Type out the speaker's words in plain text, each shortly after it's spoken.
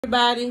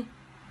Everybody.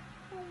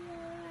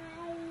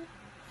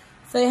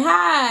 Say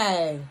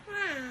hi.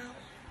 Hi.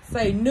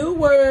 Say new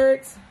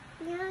words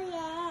No,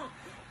 yeah.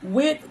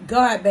 with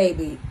God,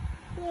 baby.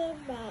 Hey,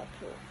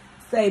 baby.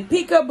 Say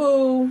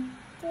peekaboo.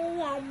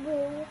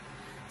 Peekaboo.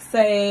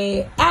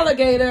 Say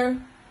alligator.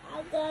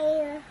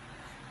 Alligator.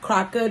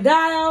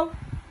 Crocodile.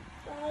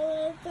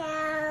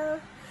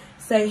 Alligator.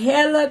 Say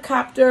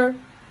helicopter.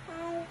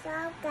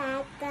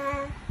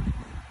 Alligator.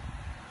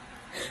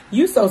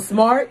 You so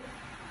smart.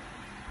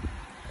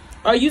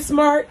 Are you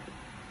smart?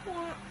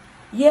 Yeah.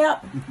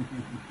 Yep.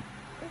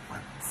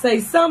 Say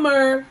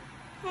summer.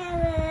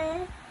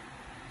 Hammer.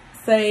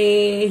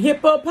 Say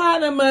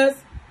hippopotamus.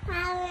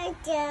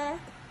 Alligator.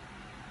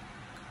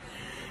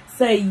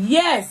 Say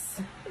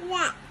yes.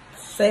 Yeah.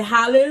 Say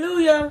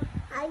hallelujah.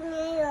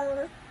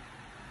 Alligator.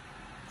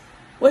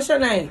 What's your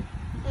name?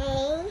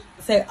 Hey.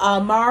 Say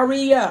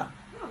Amaria.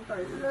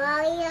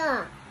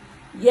 Mario.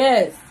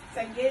 Yes.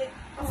 Say get it.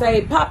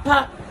 Say pop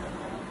pop.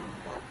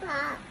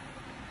 Papa.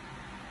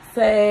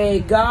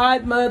 Say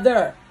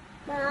godmother.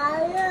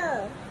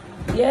 Mario.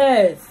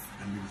 Yes.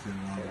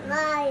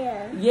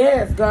 Mario.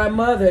 Yes,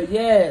 godmother.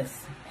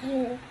 Yes.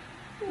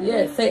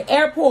 Yes. Say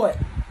airport.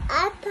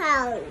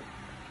 Apple.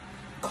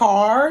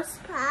 Cars.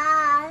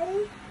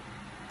 Pie.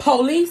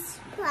 Police.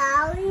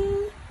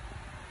 Polly.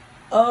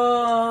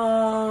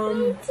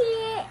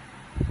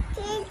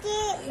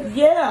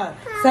 Yeah.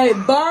 Say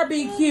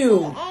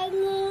barbecue.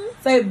 Annie.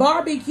 Say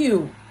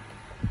barbecue.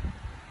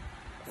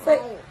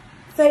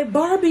 Say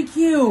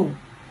barbecue.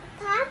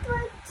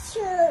 Papa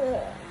Chew.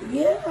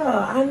 Yeah,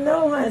 I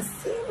know. I'm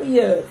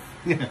serious.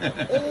 You.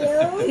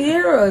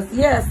 Ears.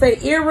 Yeah. Say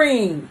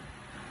earring.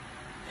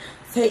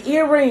 Say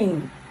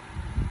earring.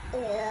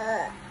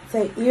 Yeah.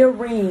 Say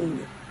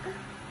earring.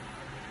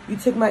 You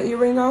took my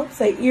earring off?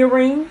 Say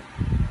earring.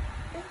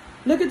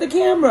 Look at the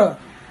camera.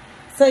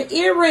 Say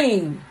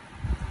earring.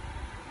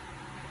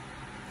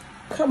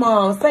 Come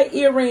on, say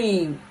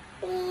earring.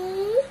 B.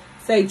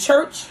 Say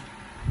church.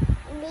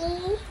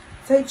 B.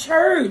 Say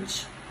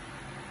church.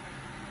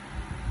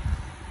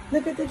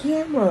 Look at the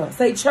camera.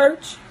 Say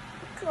church.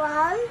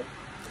 God.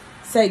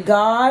 Say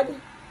God.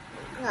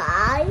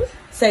 God.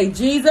 Say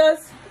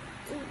Jesus.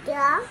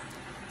 Yeah.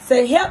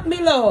 Say help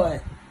me,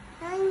 Lord.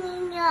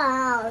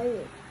 Honey.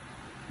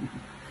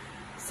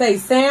 Say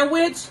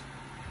sandwich.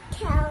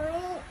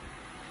 Carrot.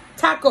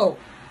 Taco.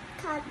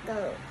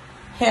 Taco.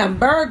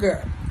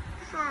 Hamburger.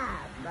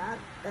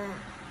 Hamburger.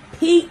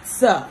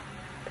 Pizza.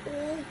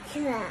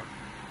 Pizza.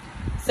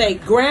 Say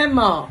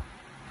grandma.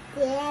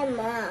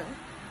 Grandma.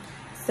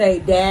 Say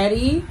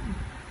daddy.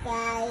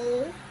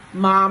 Daddy.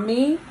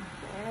 Mommy.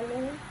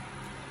 Mommy.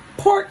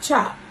 Pork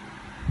chop.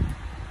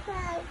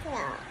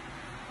 Papa.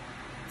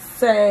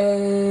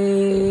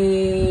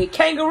 Say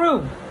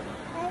kangaroo.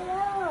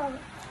 Hello.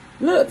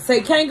 Look,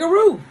 say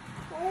kangaroo.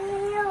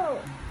 Hello.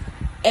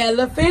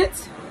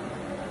 Elephant.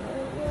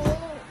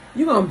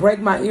 You're going to break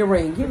my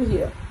earring. Give it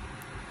here.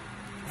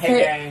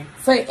 Hey, gang.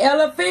 Say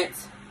elephant.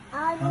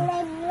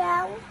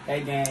 Hello.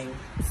 Hey, gang.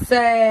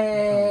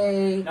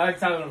 Say No, it's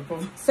talking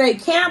about say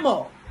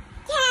camel.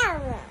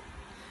 Carrot.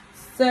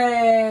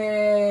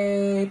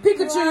 Say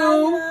Pikachu.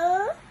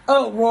 Hello.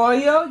 Oh,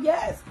 Royal.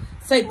 Yes.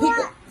 Say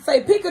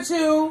say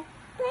Pikachu.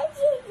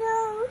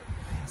 Pikachu.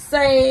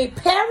 Say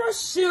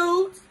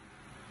parachute.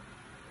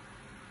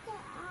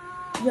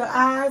 Your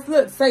eyes.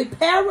 Look. Say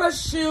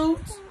parachute.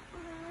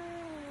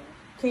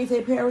 Can you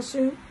say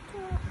parachute?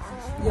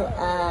 Your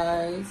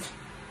eyes.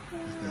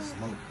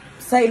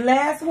 Say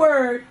last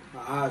word.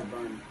 my eyes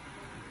burning.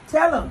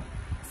 Tell them.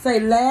 Say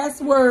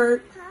last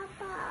word.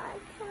 Papa.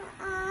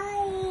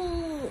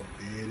 Eye.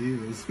 There it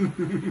is.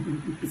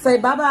 Say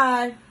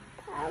bye-bye.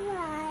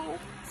 Bye-bye.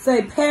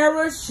 Say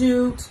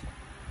parachute.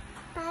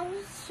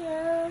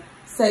 Parachute.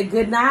 Say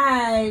good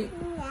night.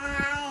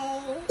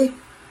 Night.